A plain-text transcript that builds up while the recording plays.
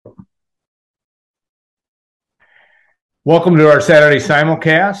Welcome to our Saturday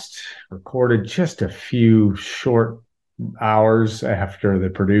Simulcast, recorded just a few short hours after the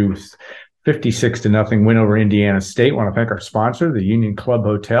Purdue 56-0 win over Indiana State. I want to thank our sponsor, the Union Club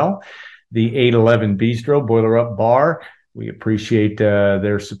Hotel, the 811 Bistro, Boiler Up Bar. We appreciate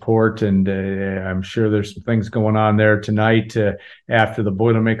their support, and I'm sure there's some things going on there tonight after the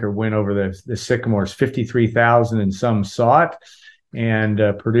Boilermaker win over the Sycamores. 53,000 and some saw it. And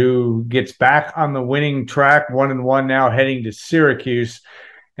Purdue gets back on the winning track, 1-1 now, heading to Syracuse.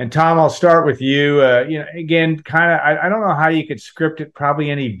 And Tom, I'll start with you. Again, kind of, I don't know how you could script it probably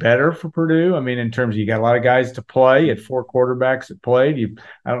any better for Purdue. I mean, in terms of you got a lot of guys to play. You had 4 quarterbacks that played.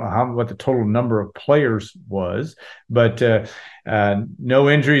 I don't know what the total number of players was, but no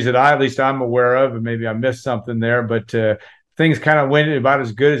injuries that at least I'm aware of, and maybe I missed something there. But things kind of went about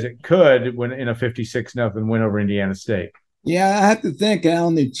as good as it could when in a 56-0 win over Indiana State. Yeah, I have to think,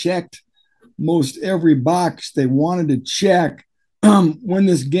 Alan, they checked most every box they wanted to check when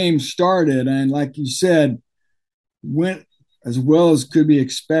this game started. And like you said, went as well as could be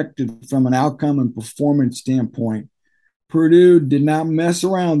expected from an outcome and performance standpoint. Purdue did not mess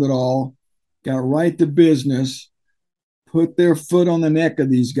around at all, got right to business, put their foot on the neck of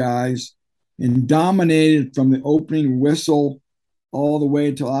these guys, and dominated from the opening whistle all the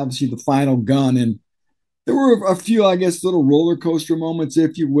way to obviously the final gun. And there were a few, I guess, little roller coaster moments,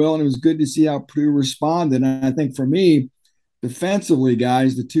 if you will, and it was good to see how Purdue responded. And I think for me, defensively,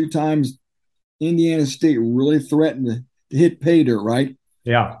 guys, the 2 times Indiana State really threatened to hit pay dirt, right?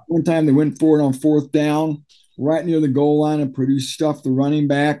 Yeah. One time they went for it on 4th down, right near the goal line, and Purdue stuffed the running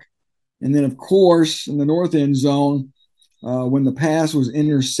back. And then, of course, in the north end zone, when the pass was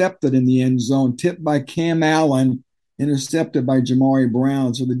intercepted in the end zone, tipped by Cam Allen, intercepted by Jamari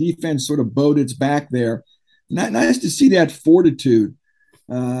Brown. So the defense sort of bowed its back there. Nice to see that fortitude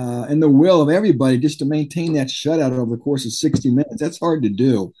and the will of everybody just to maintain that shutout over the course of 60 minutes. That's hard to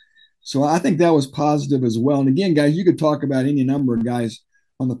do. So I think that was positive as well. And again, guys, you could talk about any number of guys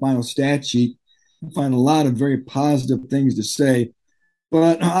on the final stat sheet and find a lot of very positive things to say.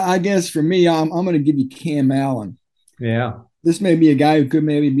 But I guess for me, I'm going to give you Cam Allen. Yeah. This may be a guy who could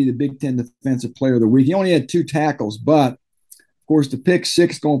maybe be the Big Ten Defensive Player of the Week. He only had 2 tackles, but, of course, the pick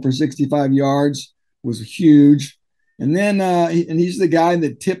 6 going for 65 yards was huge. And then and he's the guy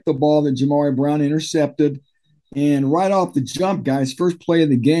that tipped the ball that Jamari Brown intercepted. And right off the jump, guys, first play of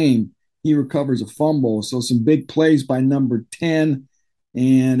the game, he recovers a fumble. So some big plays by number 10.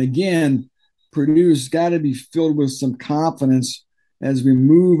 And, again, Purdue's got to be filled with some confidence as we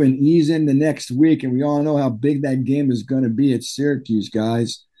move and ease into next week. And we all know how big that game is going to be at Syracuse,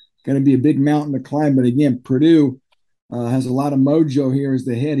 guys. Going to be a big mountain to climb. But again, Purdue has a lot of mojo here as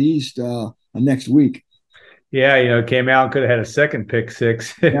they head east next week. Yeah, came out, could have had a second pick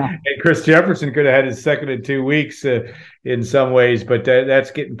 6. Yeah. And Chris Jefferson could have had his second in 2 weeks in some ways, but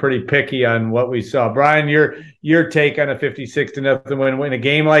that's getting pretty picky on what we saw. Brian, your take on a 56-0 win a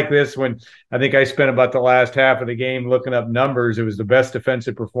game like this, when I think I spent about the last half of the game looking up numbers. It was the best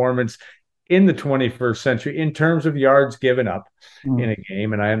defensive performance in the 21st century in terms of yards given up in a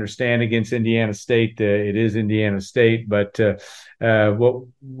game. And I understand against Indiana State, it is Indiana State, but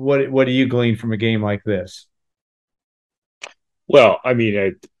what do you glean from a game like this? Well, I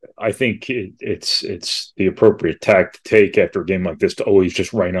mean, I think it's the appropriate tack to take after a game like this to always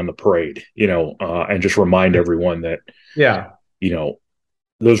just rain on the parade, and just remind everyone that,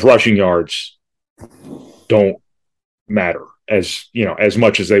 those rushing yards don't matter as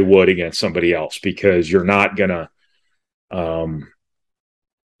much as they would against somebody else, because you aren't going to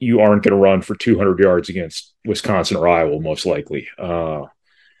run for 200 yards against Wisconsin or Iowa, most likely.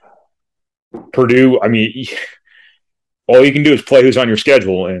 Purdue, I mean, all you can do is play who's on your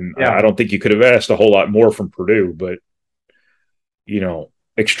schedule, and I don't think you could have asked a whole lot more from Purdue. But,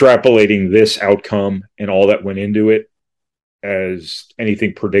 extrapolating this outcome and all that went into it as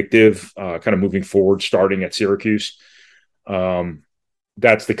anything predictive, kind of moving forward, starting at Syracuse,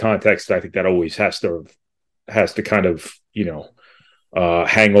 that's the context I think that always has to kind of,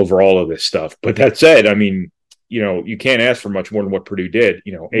 hang over all of this stuff. But that said, I mean, you can't ask for much more than what Purdue did.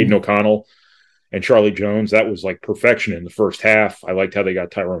 Aiden O'Connell and Charlie Jones, that was like perfection in the first half. I liked how they got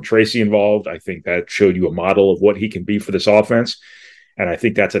Tyrone Tracy involved. I think that showed you a model of what he can be for this offense. And I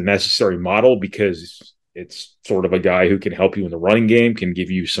think that's a necessary model because it's sort of a guy who can help you in the running game, can give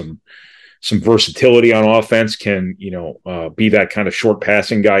you some versatility on offense, can, be that kind of short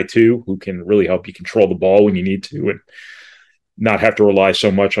passing guy too, who can really help you control the ball when you need to and not have to rely so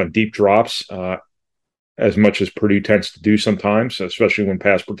much on deep drops as much as Purdue tends to do sometimes, especially when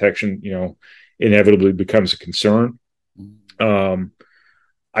pass protection, inevitably becomes a concern.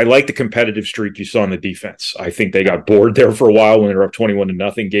 I like the competitive streak you saw in the defense. I think they got bored there for a while when they were up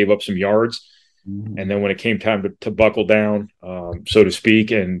 21-0, gave up some yards. And then when it came time to buckle down, so to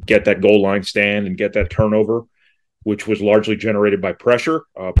speak, and get that goal line stand and get that turnover, which was largely generated by pressure.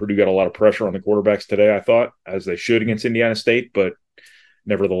 Purdue got a lot of pressure on the quarterbacks today, I thought, as they should against Indiana State. But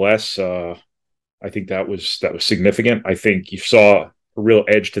nevertheless, I think that was significant. I think you saw a real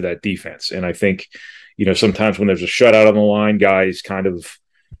edge to that defense. And I think, sometimes when there's a shutout on the line, guys kind of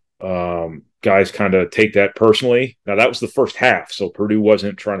take that personally. Now, that was the first half, so Purdue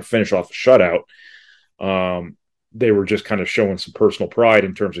wasn't trying to finish off a shutout. They were just kind of showing some personal pride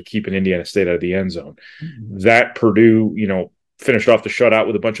in terms of keeping Indiana State out of the end zone. Mm-hmm. That Purdue, finished off the shutout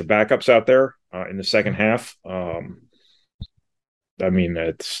with a bunch of backups out there in the second half.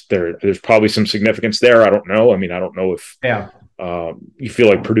 There's probably some significance there. I don't know. I don't know if you feel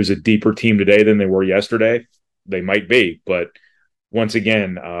like Purdue's a deeper team today than they were yesterday. They might be, but once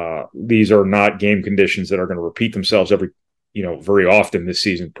again, these are not game conditions that are going to repeat themselves very often this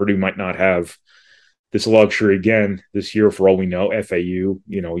season. Purdue might not have this luxury again this year, for all we know. FAU, you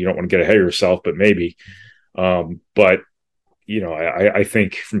don't want to get ahead of yourself, but maybe. But I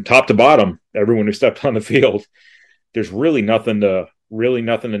think from top to bottom, everyone who stepped on the field, there's really nothing to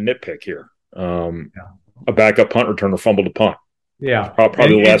nitpick here. A backup punt returner fumbled a punt. Yeah,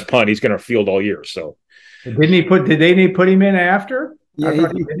 probably the last punt he's going to field all year. So, did they put him in after?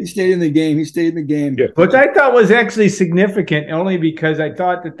 Yeah, he stayed in the game. Yeah. Which I thought was actually significant, only because I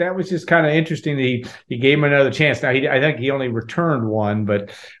thought that was just kind of interesting that he gave him another chance. Now, I think he only returned one,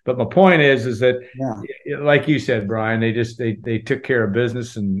 but my point is that, like you said, Brian, they took care of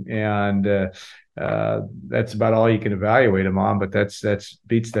business, and that's about all you can evaluate him on. But that's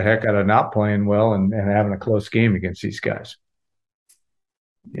beats the heck out of not playing well and having a close game against these guys.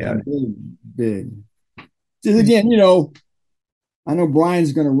 Yeah, big. Again, I know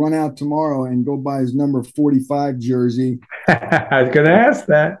Brian's going to run out tomorrow and go buy his number 45 jersey. I was going to ask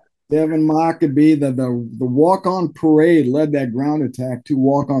that. Devin Mockabee, the walk-on parade led that ground attack. 2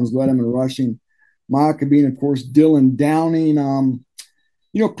 walk-ons led him in rushing. Mockabee and, of course, Dylan Downing.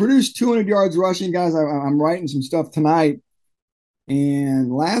 Purdue's 200 yards rushing, guys. I'm writing some stuff tonight.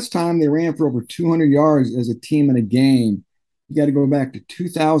 And last time they ran for over 200 yards as a team in a game. You got to go back to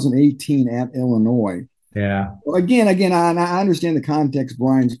 2018 at Illinois. Yeah. Well, again, I understand the context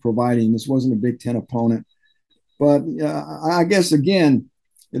Brian's providing. This wasn't a Big Ten opponent. But I guess, again,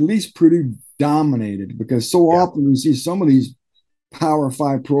 at least Purdue dominated, because so often we see some of these Power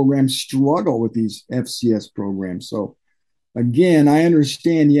 5 programs struggle with these FCS programs. So, again, I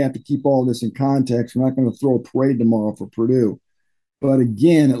understand you have to keep all this in context. We're not going to throw a parade tomorrow for Purdue. But,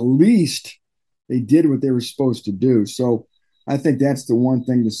 again, at least they did what they were supposed to do. So I think that's the one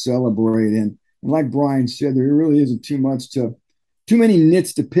thing to celebrate. And like Brian said, there really isn't too many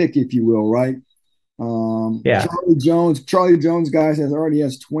nits to pick, if you will, right? Charlie Jones, guys, already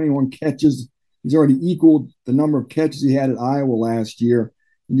has 21 catches. He's already equaled the number of catches he had at Iowa last year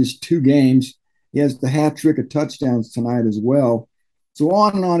in just 2 games. He has the hat trick of touchdowns tonight as well. So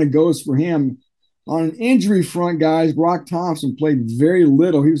on and on it goes for him. On an injury front, guys, Brock Thompson played very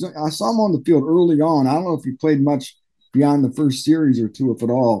little. I saw him on the field early on. I don't know if he played much beyond the first series or 2, if at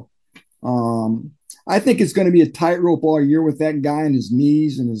all. I think it's going to be a tightrope all year with that guy and his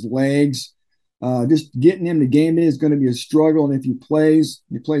knees and his legs. Just getting him to game day is going to be a struggle. And if he plays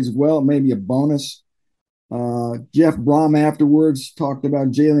well, it may be a bonus. Jeff Brom afterwards talked about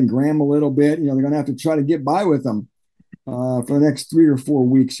Jalen Graham a little bit. They're going to have to try to get by with him for the next 3 or 4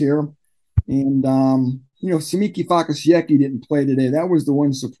 weeks here. And, Samiki Fakasieki didn't play today. That was the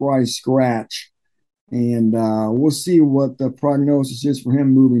one surprise scratch. And we'll see what the prognosis is for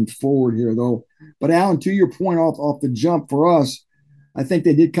him moving forward here, though. But, Alan, to your point off the jump for us, I think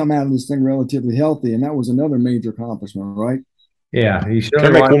they did come out of this thing relatively healthy, and that was another major accomplishment, right? Yeah. Can I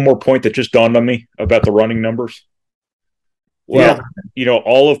make one more point that just dawned on me about the running numbers? Well,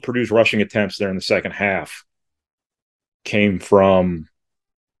 all of Purdue's rushing attempts there in the second half came from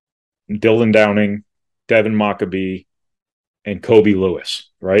Dylan Downing, Devin Mockabee, and Kobe Lewis,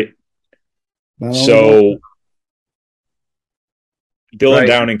 right? So Dylan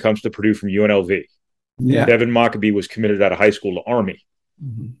Downing comes to Purdue from UNLV. Yeah. Devin Mockabee was committed out of high school to Army.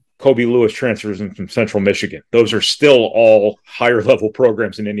 Mm-hmm. Kobe Lewis transfers in from Central Michigan. Those are still all higher level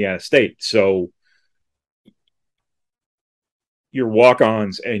programs in Indiana State. So your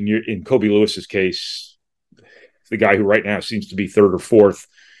walk-ons, and in Kobe Lewis's case, the guy who right now seems to be 3rd or 4th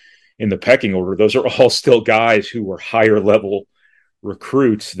in the pecking order, those are all still guys who were higher level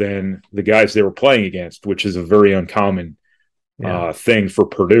recruits than the guys they were playing against, which is a very uncommon thing for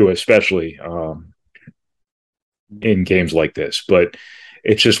Purdue, especially in games like this. But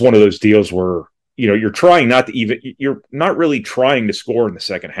it's just one of those deals where, you're trying not to you're not really trying to score in the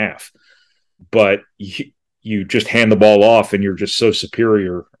second half, but you just hand the ball off and you're just so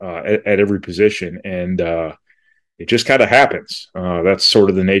superior at every position. And it just kind of happens. That's sort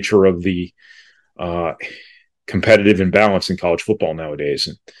of the nature of the competitive imbalance in college football nowadays.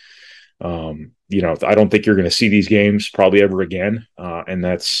 And, I don't think you're going to see these games probably ever again. And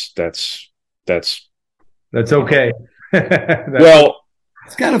that's okay. Well,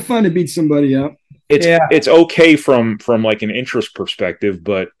 it's kind of fun to beat somebody up. It's okay from like an interest perspective,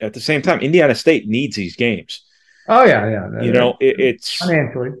 but at the same time, Indiana State needs these games. Oh yeah. It's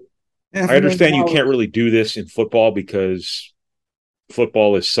financially. I understand you can't really do this in football because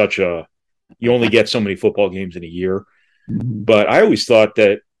football is you only get so many football games in a year. Mm-hmm. But I always thought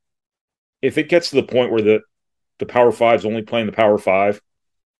that if it gets to the point where the Power Five's only playing the Power Five,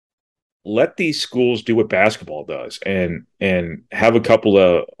 let these schools do what basketball does and have a couple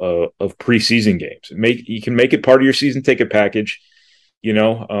of preseason games. You can make it part of your season ticket package.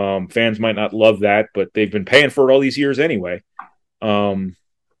 Fans might not love that, but they've been paying for it all these years anyway. Doesn't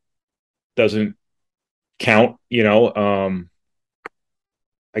count,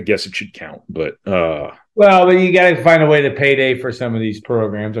 I guess it should count, but but you got to find a way to payday for some of these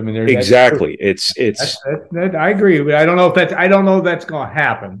programs. I mean, exactly. I agree. But I don't know if that's going to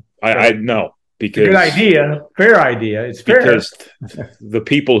happen. I know, because good idea, fair idea. It's fair because the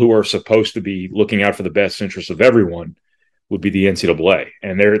people who are supposed to be looking out for the best interests of everyone would be the NCAA,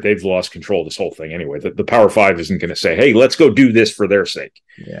 and they've lost control of this whole thing anyway. The Power Five isn't going to say, "Hey, let's go do this for their sake."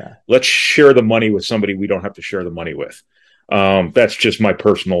 Yeah, let's share the money with somebody we don't have to share the money with. That's just my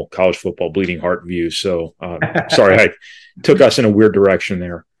personal college football bleeding heart view. So sorry, I took us in a weird direction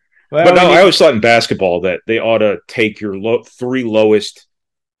there. Well, but no, I always thought in basketball that they ought to take your three lowest.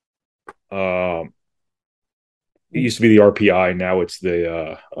 It used to be the RPI. Now it's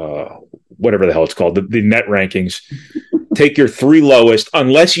the whatever the hell it's called, the net rankings. Take your three lowest,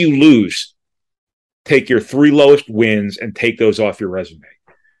 unless you lose. Take your three lowest wins and take those off your resume.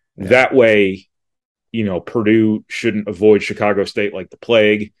 Yeah. That way, Purdue shouldn't avoid Chicago State like the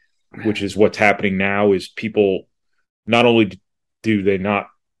plague, which is what's happening now. Is people not only do they not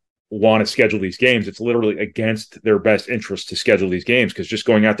want to schedule these games, it's literally against their best interest to schedule these games, because just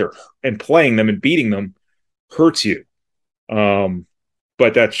going out there and playing them and beating them hurts you.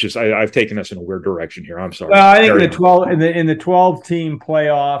 But that's just I've taken us in a weird direction here. I'm sorry. Well, I think in the 12 team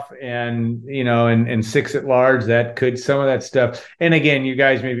playoff and and 6 at large, that could some of that stuff. And again, you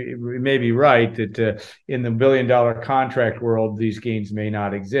guys may be right that in the $1 billion contract world, these games may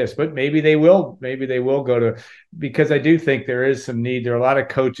not exist, but maybe they will. Maybe they will go to, because I do think there is some need. There are a lot of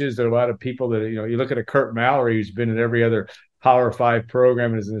coaches. There are a lot of people that you look at a Kurt Mallory who's been at every other Power Five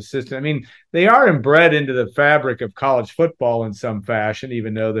program as an assistant. I mean, they are inbred into the fabric of college football in some fashion,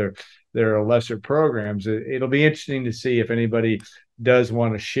 even though they're lesser programs. It'll be interesting to see if anybody does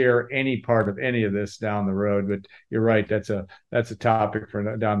want to share any part of any of this down the road. But you're right, that's a topic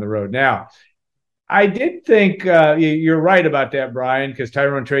for down the road. Now, I did think you're right about that, Brian, because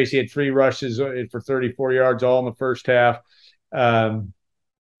Tyrone Tracy had 3 rushes for 34 yards all in the first half.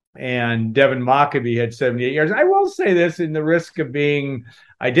 And Devin Mockabee had 78 yards. I will say this, in the risk of being,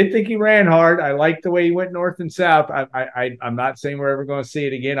 I did think he ran hard. I liked the way he went north and south. I'm not saying we're ever going to see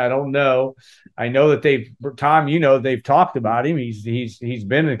it again. I don't know. I know that they've talked about him. He's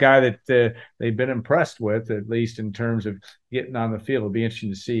been a guy that they've been impressed with, at least in terms of getting on the field. It'll be interesting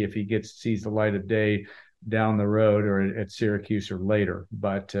to see if he sees the light of day down the road or at Syracuse or later.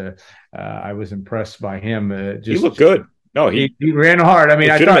 But I was impressed by him. He looked good. No, he ran hard. I mean,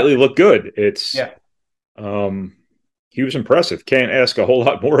 legitimately looked good. He was impressive. Can't ask a whole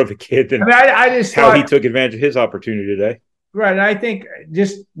lot more of a kid than I just thought he took advantage of his opportunity today. Right. And I think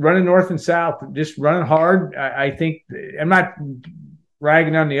just running north and south, just running hard. I think I'm not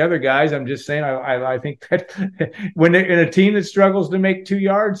ragging on the other guys. I'm just saying I think that when in a team that struggles to make 2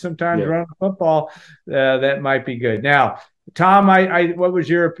 yards, sometimes running football, that might be good. Now, Tom, what was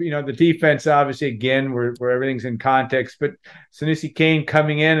your, the defense, obviously, again, where everything's in context, but Sanusi Kane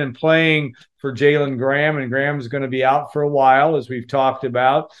coming in and playing for Jalen Graham, and Graham's going to be out for a while, as we've talked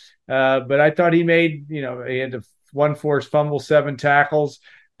about. But I thought he made, he had 1 forced fumble, 7 tackles.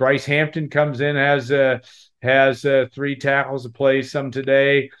 Bryce Hampton comes in, has 3 tackles to play, some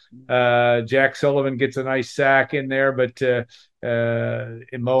today. Jack Sullivan gets a nice sack in there, but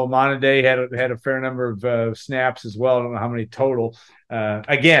Mo Amanade had a fair number of snaps as well. I don't know how many total.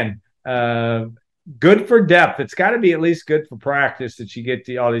 Again, good for depth. It's got to be at least good for practice that you get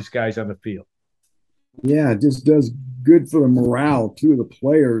all these guys on the field. Yeah, it just does good for the morale too of the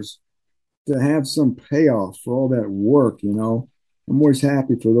players to have some payoff for all that work. I'm always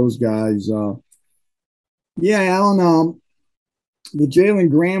happy for those guys. Yeah, Alan, the Jalen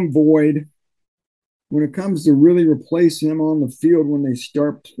Graham void, when it comes to really replacing him on the field when they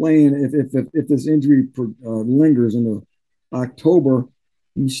start playing, if this injury lingers into October,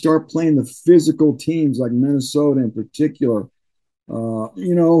 and you start playing the physical teams like Minnesota in particular,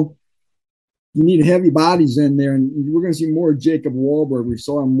 you know, you need heavy bodies in there, and we're going to see more of Jacob Wahlberg. We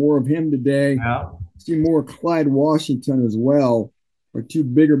saw more of him today. Yeah. See more of Clyde Washington as well, or two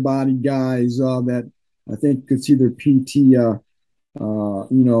bigger body guys that I think could see their PT,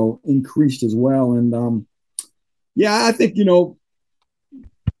 increased as well. And yeah, I think he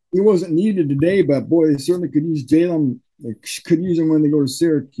wasn't needed today, but boy, they certainly could use Jalen. They could use him when they go to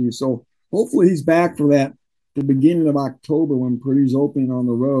Syracuse. So hopefully he's back for that the beginning of October when Purdue's opening on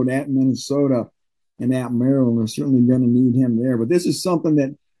the road at Minnesota and at Maryland. They're certainly going to need him there. But this is something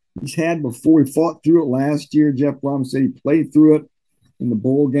that he's had before. He fought through it last year. Jeff Blum said he played through it in the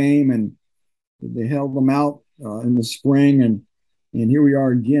bowl game, and they held him out in the spring. And here we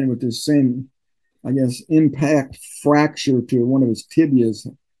are again with this same, I guess, impact fracture to one of his tibias,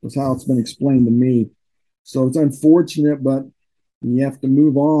 was how it's been explained to me. So it's unfortunate, but you have to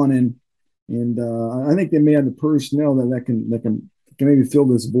move on. And I think they may have the personnel that can maybe fill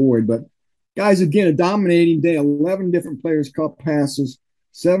this void. But guys, again, a dominating day. 11 different players caught passes.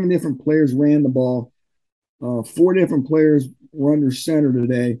 7 different players ran the ball. 4 different players were under center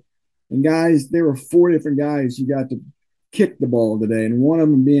today. And guys, there were 4 different guys who got to kick the ball today, and one of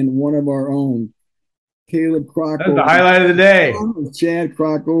them being one of our own, Caleb Crockover. That's the highlight of the day. Chad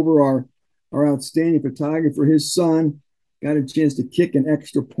Crockover, our outstanding photographer. His son got a chance to kick an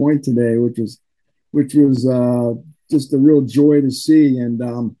extra point today, which was just a real joy to see.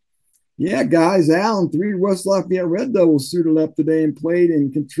 And yeah, guys, Alan, 3 West Lafayette Red Devils suited up today and played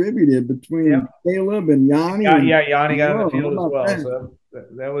and contributed between Caleb and Yanni. Yanni got on the field as well. That? So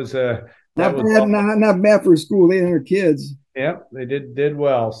that was not bad for a school with 800 kids. Yep, they did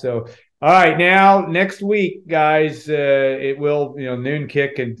well. So, all right, now next week, guys, it will noon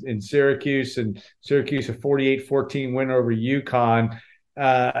kick in Syracuse, and Syracuse a 48-14 win over UConn.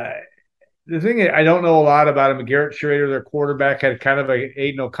 The thing is, I don't know a lot about him. Garrett Schrader, their quarterback, had kind of a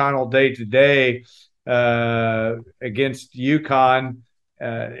Aiden O'Connell day today against UConn.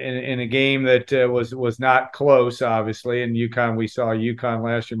 In a game that was not close, obviously. And UConn, we saw UConn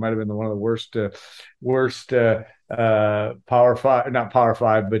last year might have been one of the worst Power Five, not Power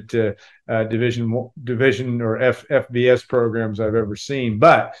Five, but Division or FBS programs I've ever seen.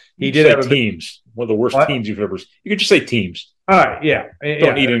 But he did have teams. One of the worst teams you've ever seen. You could just say teams. All right, yeah.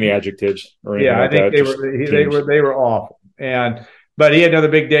 Don't need any adjectives or anything. Yeah, I think they were awful. But he had another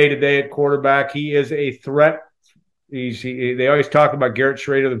big day today at quarterback. He is a threat. They always talk about Garrett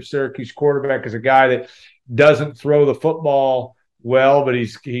Schrader, the Syracuse quarterback, as a guy that doesn't throw the football well, but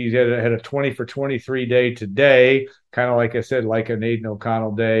he's had a 20 for 23 day today, kind of like I said, like an Aiden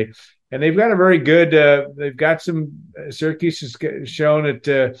O'Connell day. And they've got a very good. They've got some. Syracuse has shown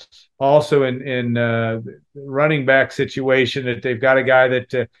it also in running back situation that they've got a guy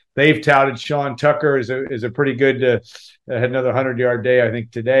that they've touted. Sean Tucker is a pretty good. Had another 100-yard day, I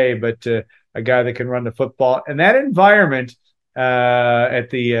think, today, but. A guy that can run the football, and that environment at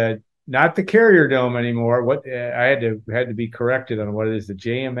the not the Carrier Dome anymore. What I had to be corrected on what it is, the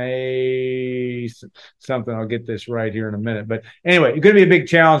JMA something. I'll get this right here in a minute. But anyway, it's going to be a big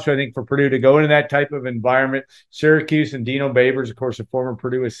challenge, I think, for Purdue to go into that type of environment. Syracuse and Dino Babers, of course, a former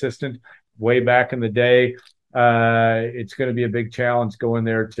Purdue assistant way back in the day. It's going to be a big challenge going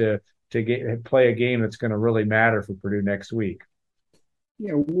there to play a game that's going to really matter for Purdue next week.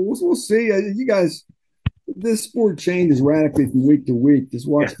 Yeah, we'll see. You guys, this sport changes radically from week to week. Just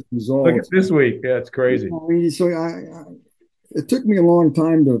watch the results. Look at this week. Yeah, it's crazy. It took me a long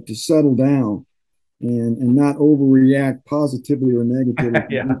time to settle down and not overreact positively or negatively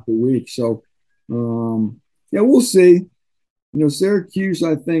week to week. So, we'll see. Syracuse,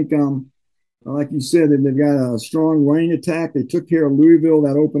 I think, like you said, they've got a strong running attack. They took care of Louisville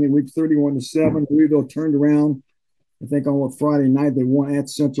that opening week 31-7. Louisville turned around. I think on Friday night they won at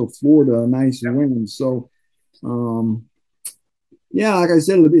Central Florida, a nice win. So, like I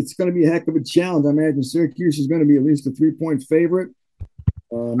said, it's going to be a heck of a challenge. I imagine Syracuse is going to be at least a 3-point favorite.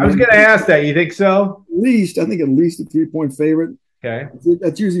 I was going to ask that. You think so? I think at least a 3-point favorite. Okay.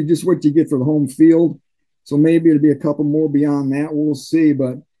 That's usually just what you get for the home field. So maybe it'll be a couple more beyond that. We'll see.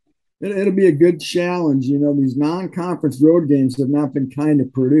 But it'll be a good challenge. These non-conference road games have not been kind to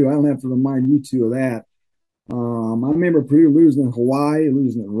Purdue. I don't have to remind you two of that. I remember Purdue losing in Hawaii,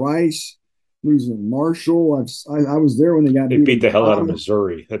 losing at Rice, losing Marshall. I was there when they beat the hell out of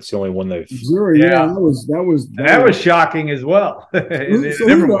Missouri. That's the only one they've. Missouri, yeah, that was shocking as well. So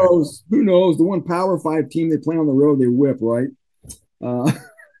who knows? Who knows? The one Power 5 team they play on the road, they whip, right?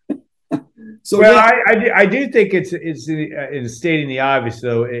 So well, yeah. I do think it's stating the obvious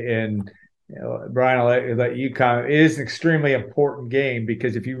though, and Brian, I'll let you comment. It is an extremely important game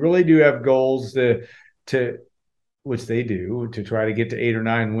because if you really do have goals to which they do, to try to get to 8 or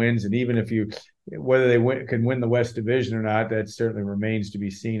 9 wins, and even if whether they can win the West Division or not, that certainly remains to be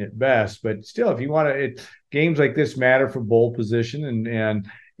seen at best. But still, if you want to, games like this matter for bowl position and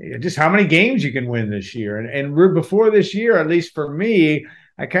just how many games you can win this year. And before this year, at least for me,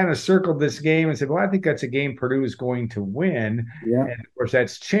 I kind of circled this game and said, well, I think that's a game Purdue is going to win. Yeah. And of course,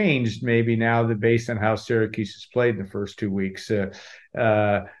 that's changed maybe now based on how Syracuse has played in the first 2 weeks.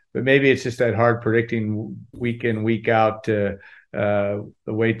 But maybe it's just that hard predicting week in, week out the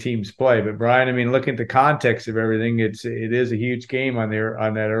way teams play. But Brian, I mean, looking at the context of everything, it is a huge game on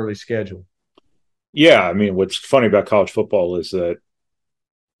that early schedule. Yeah, I mean, what's funny about college football is that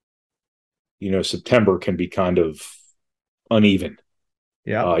September can be kind of uneven.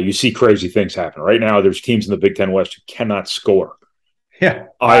 Yeah, you see crazy things happen right now. There's teams in the Big Ten West who cannot score. Yeah,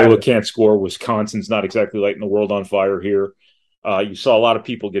 Iowa can't score. Wisconsin's not exactly lighting the world on fire here. You saw a lot of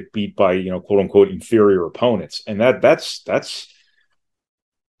people get beat by quote unquote inferior opponents, and that's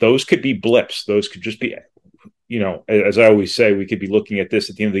those could be blips. Those could just be, as I always say, we could be looking at this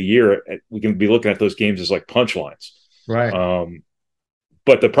at the end of the year. We can be looking at those games as like punchlines, right?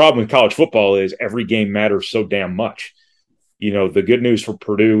 But the problem with college football is every game matters so damn much. The good news for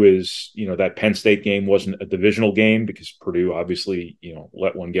Purdue is, that Penn State game wasn't a divisional game because Purdue obviously,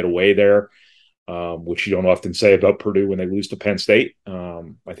 let one get away there, which you don't often say about Purdue when they lose to Penn State. I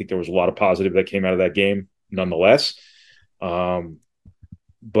think there was a lot of positive that came out of that game nonetheless.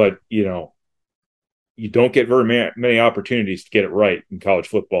 But, you don't get very many opportunities to get it right in college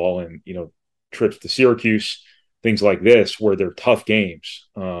football, and, trips to Syracuse, things like this, where they're tough games.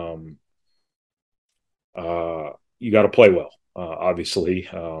 You got to play well. Obviously,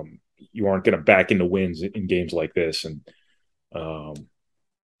 you aren't going to back into wins in games like this, and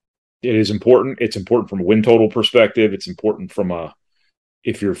it is important. It's important from a win total perspective. It's important from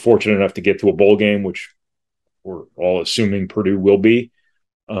if you're fortunate enough to get to a bowl game, which we're all assuming Purdue will be.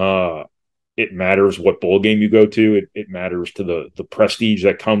 It matters what bowl game you go to. It matters to the prestige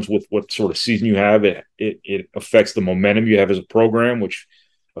that comes with what sort of season you have. It affects the momentum you have as a program, which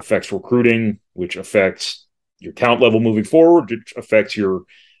affects recruiting, which affects your talent level moving forward, which affects your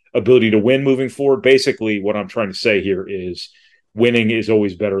ability to win moving forward. Basically, what I'm trying to say here is winning is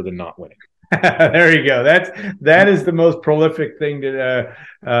always better than not winning. There you go. That is the most prolific thing that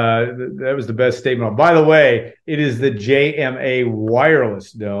was the best statement. By the way, it is the JMA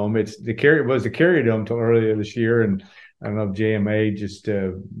wireless dome. It was the Carrier Dome until earlier this year, and I don't know if JMA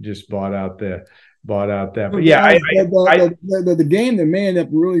just bought out that. But yeah, the game that may end up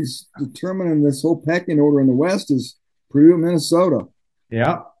really determining this whole pecking order in the West is Purdue, Minnesota.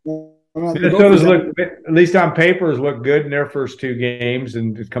 Yeah. Minnesota's at least on paper, has looked good in their first 2 games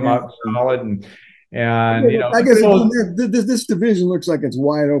and has come out solid. And I guess this division looks like it's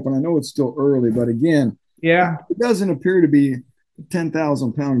wide open. I know it's still early, but again, it doesn't appear to be a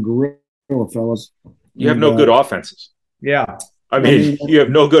 10,000-pound gorilla, fellas. You have no good offenses. Yeah. I mean, you have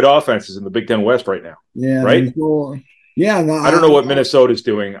no good offenses in the Big Ten West right now. Yeah. Right? I don't know what Minnesota's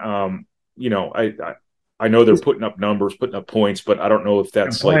doing. I know they're putting up numbers, putting up points, but I don't know if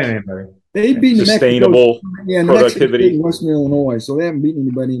that's like they've beaten sustainable productivity. Western Illinois, so they haven't beaten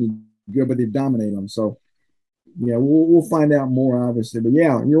anybody any good, but they've dominated them. So, yeah, we'll find out more, obviously. But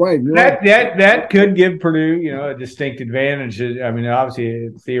yeah, you're right. That could give Purdue, a distinct advantage. I mean, obviously,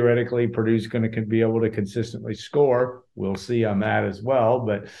 theoretically, Purdue's going to be able to consistently score. We'll see on that as well.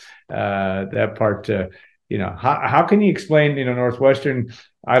 But that part, how can you explain, Northwestern?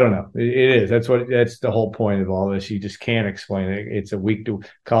 I don't know. It is. That's the whole point of all this. You just can't explain it. It's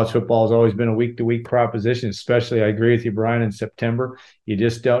college football has always been a week-to-week proposition, especially, I agree with you, Brian, in September. You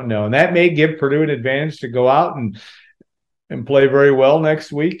just don't know. And that may give Purdue an advantage to go out and play very well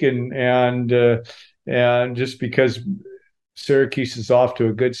next week. And just because Syracuse is off to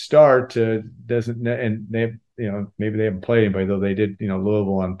a good start, doesn't, and they, maybe they haven't played anybody, though they did,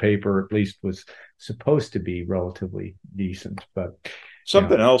 Louisville on paper at least was supposed to be relatively decent, but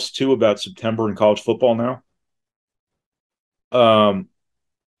something else too about September in college football now.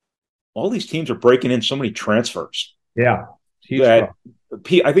 All these teams are breaking in so many transfers. Yeah, that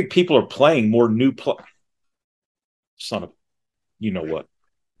I think people are playing more new son of, what?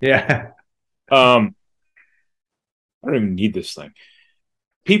 Yeah. I don't even need this thing.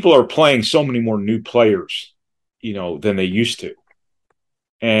 people are playing so many more new players, than they used to.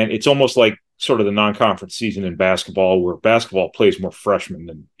 And it's almost like sort of the non-conference season in basketball, where basketball plays more freshmen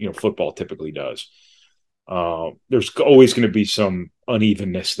than, football typically does. There's always going to be some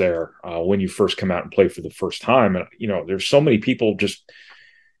unevenness there when you first come out and play for the first time. And, there's so many people just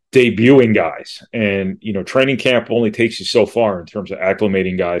debuting guys, and, training camp only takes you so far in terms of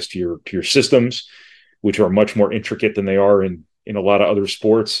acclimating guys to your systems, which are much more intricate than they are in a lot of other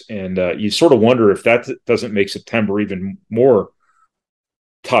sports. And you sort of wonder if that doesn't make September even more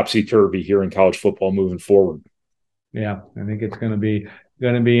topsy-turvy here in college football moving forward. Yeah, I think it's going to be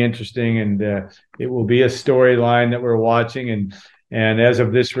interesting, and it will be a storyline that we're watching. And as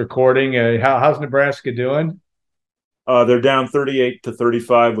of this recording, how's Nebraska doing? They're down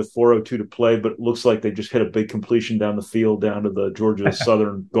 38-35 with 4:02 to play, but it looks like they just hit a big completion down the field, down to the Georgia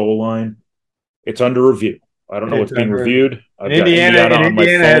Southern goal line. It's under review. I don't know what's being reviewed. I've got Indiana on my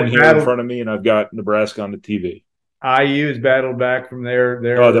phone here in front of me, and I've got Nebraska on the TV. IU's battled back from there.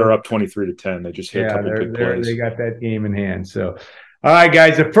 They're up 23-10. They just hit a couple big plays. They got that game in hand. So, all right,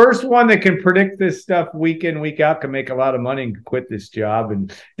 guys, the first one that can predict this stuff week in, week out can make a lot of money and quit this job.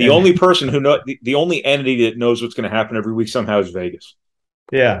 And the only person who knows, the only entity that knows what's going to happen every week somehow is Vegas.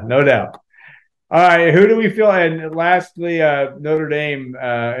 Yeah, no doubt. All right, who do we feel? And lastly, Notre Dame,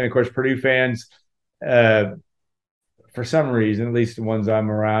 and of course Purdue fans. For some reason, at least the ones I'm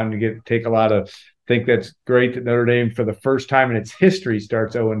around, take a lot of. Think that's great that Notre Dame, for the first time in its history,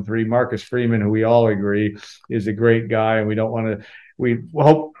 starts 0-3. Marcus Freeman, who we all agree is a great guy, and we don't want to. We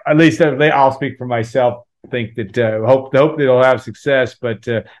hope, at least I'll speak for myself, think that hope they'll have success. But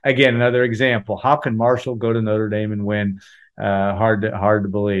again, another example: how can Marshall go to Notre Dame and win? Hard to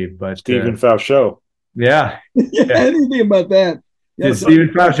believe. But Stephen Faucheux, yeah, anything about that? Did Stephen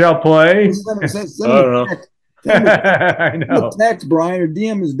Faucheux play? I don't know. I know. Text Brian or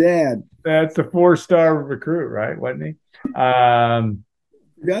DM his dad. That's a 4-star recruit, right? Wasn't he?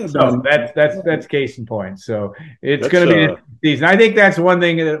 So that's case in point. So it's going to be a season. I think that's one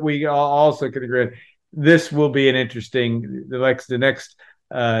thing that we also could agree on. This will be an interesting the next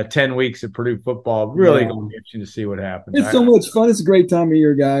 10 weeks of Purdue football. Really going to be interesting to see what happens. It's so much fun. It's a great time of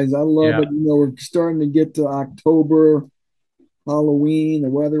year, guys. I love it. We're starting to get to October, Halloween. The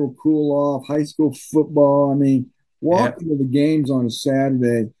weather will cool off. High school football. I mean, walking to the games on a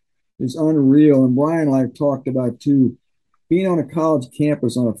Saturday is unreal. And Brian and I have talked about too. Being on a college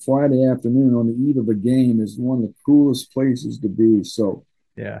campus on a Friday afternoon on the eve of a game is one of the coolest places to be. So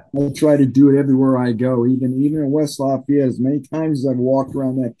I try to do it everywhere I go, even in West Lafayette. As many times as I've walked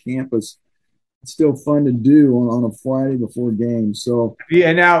around that campus, it's still fun to do on a Friday before games. So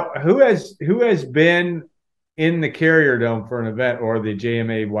now who has been in the Carrier Dome for an event, or the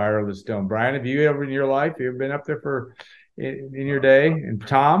JMA Wireless Dome? Brian, have you ever in your life been up there in your day? And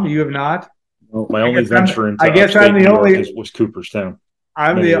Tom, you have not? Well, my only venture into was Cooperstown.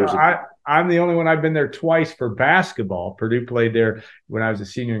 I'm the only one. I've been there twice for basketball. Purdue played there when I was a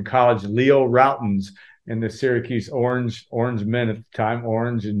senior in college. Leo Routens and the Syracuse Orange men at the time,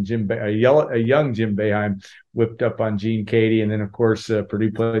 Orange and a young Jim Boeheim whipped up on Gene Cady. And then, of course,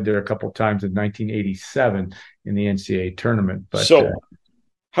 Purdue played there a couple of times in 1987 in the NCAA tournament. But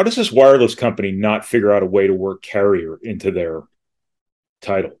how does this wireless company not figure out a way to work Carrier into their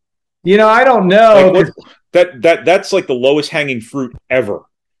title? I don't know. That's like the lowest hanging fruit ever.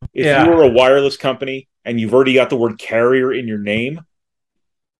 If you were a wireless company and you've already got the word Carrier in your name,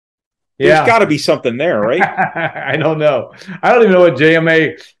 there's got to be something there, right? I don't know. I don't even know what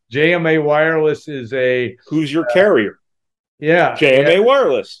JMA Wireless is. Who's your carrier? JMA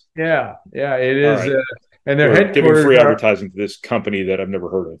Wireless. Yeah, it is. Right. And their headquarters giving free advertising to this company that I've never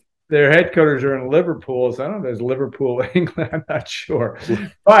heard of. Their headquarters are in Liverpool. So I don't know if there's Liverpool, England. I'm not sure.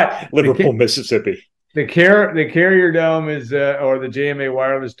 But Liverpool, Mississippi. The Carrier Dome is, or the JMA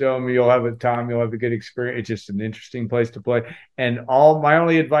Wireless Dome. You'll have a good experience. It's just an interesting place to play. And my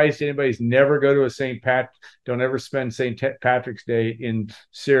only advice to anybody is never go to don't ever spend St. Patrick's Day in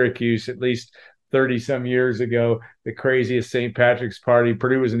Syracuse. At least 30 some years ago, the craziest St. Patrick's party.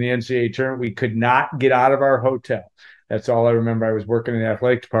 Purdue was in the NCAA tournament. We could not get out of our hotel. That's all I remember. I was working in the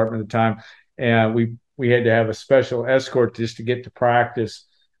athletic department at the time, and we had to have a special escort just to get to practice.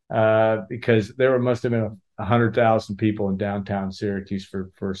 Because there must have been 100,000 people in downtown Syracuse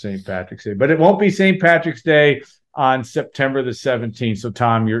for St. Patrick's Day. But it won't be St. Patrick's Day on September the 17th. So,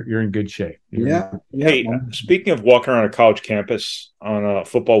 Tom, you're in good shape. Hey, speaking of walking around a college campus on a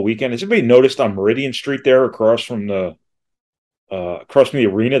football weekend, has anybody noticed on Meridian Street there across from the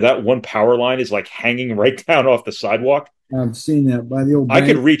arena, that one power line is like hanging right down off the sidewalk? I've seen that by the old bank. I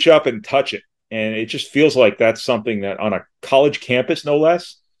could reach up and touch it. And it just feels like that's something that on a college campus, no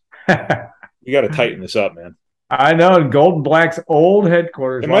less, you got to tighten this up, man. I know Golden Black's old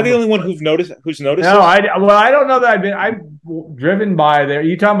headquarters. Am I the only one who's noticed? Who's noticed? No, I don't know that I've driven by there.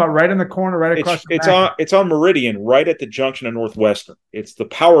 You talking about right in the corner, right across? It's on Meridian, right at the junction of Northwestern. It's the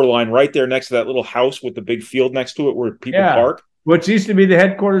power line right there next to that little house with the big field next to it where people park. Which used to be the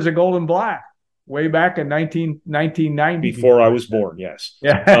headquarters of Golden Black way back in 1990. Before I was born, yes.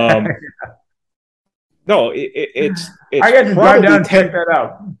 Yeah. No, it's I got to drive down and check that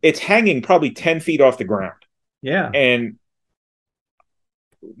out. It's hanging probably 10 feet off the ground. Yeah. And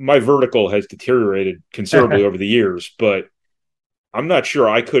my vertical has deteriorated considerably over the years, but I'm not sure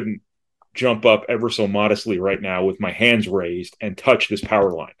I couldn't jump up ever so modestly right now with my hands raised and touch this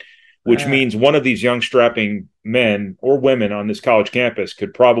power line, which means one of these young strapping men or women on this college campus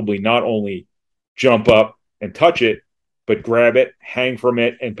could probably not only jump up and touch it, but grab it, hang from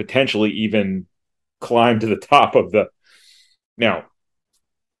it, and potentially even climb to the top of the. Now,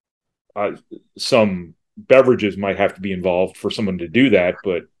 some beverages might have to be involved for someone to do that,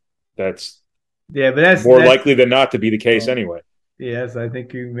 but that's more likely than not to be the case anyway. Yes, I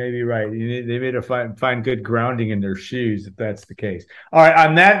think you may be right. They may have to find good grounding in their shoes if that's the case. All right.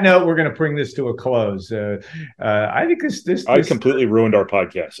 On that note, we're going to bring this to a close. I think this completely ruined our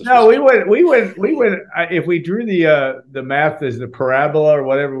podcast. We would if we drew the math as the parabola or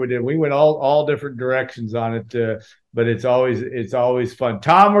whatever we did. We went all different directions on it, but it's always fun.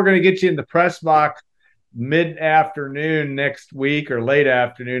 Tom, we're going to get you in the press box mid-afternoon next week or late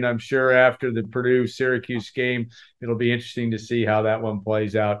afternoon, I'm sure, after the Purdue-Syracuse game. It'll be interesting to see how that one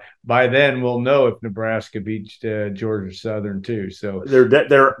plays out. By then, we'll know if Nebraska beats Georgia Southern too. So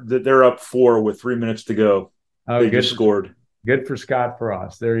they're up 4 with 3 minutes to go. They just scored. Good for Scott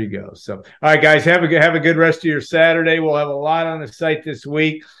Frost. There you go. So, all right, guys, have a good rest of your Saturday. We'll have a lot on the site this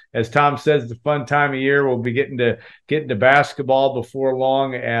week. As Tom says, the fun time of year. We'll be getting to basketball before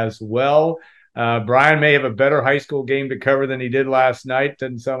long as well. Brian may have a better high school game to cover than he did last night.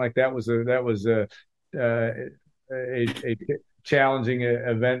 Doesn't sound like that was a challenging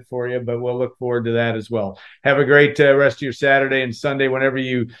event for you, but we'll look forward to that as well. Have a great rest of your Saturday and Sunday whenever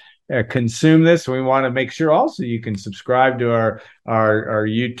you consume this. We want to make sure also you can subscribe to our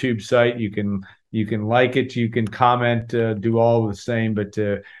YouTube site. You can like it, you can comment, do all the same, but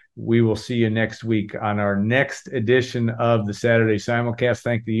we will see you next week on our next edition of the Saturday Simulcast.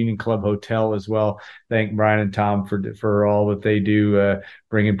 Thank the Union Club Hotel as well. Thank Brian and Tom for all that they do,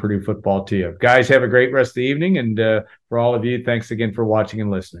 bringing Purdue football to you. Guys, have a great rest of the evening. And for all of you, thanks again for watching and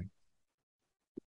listening.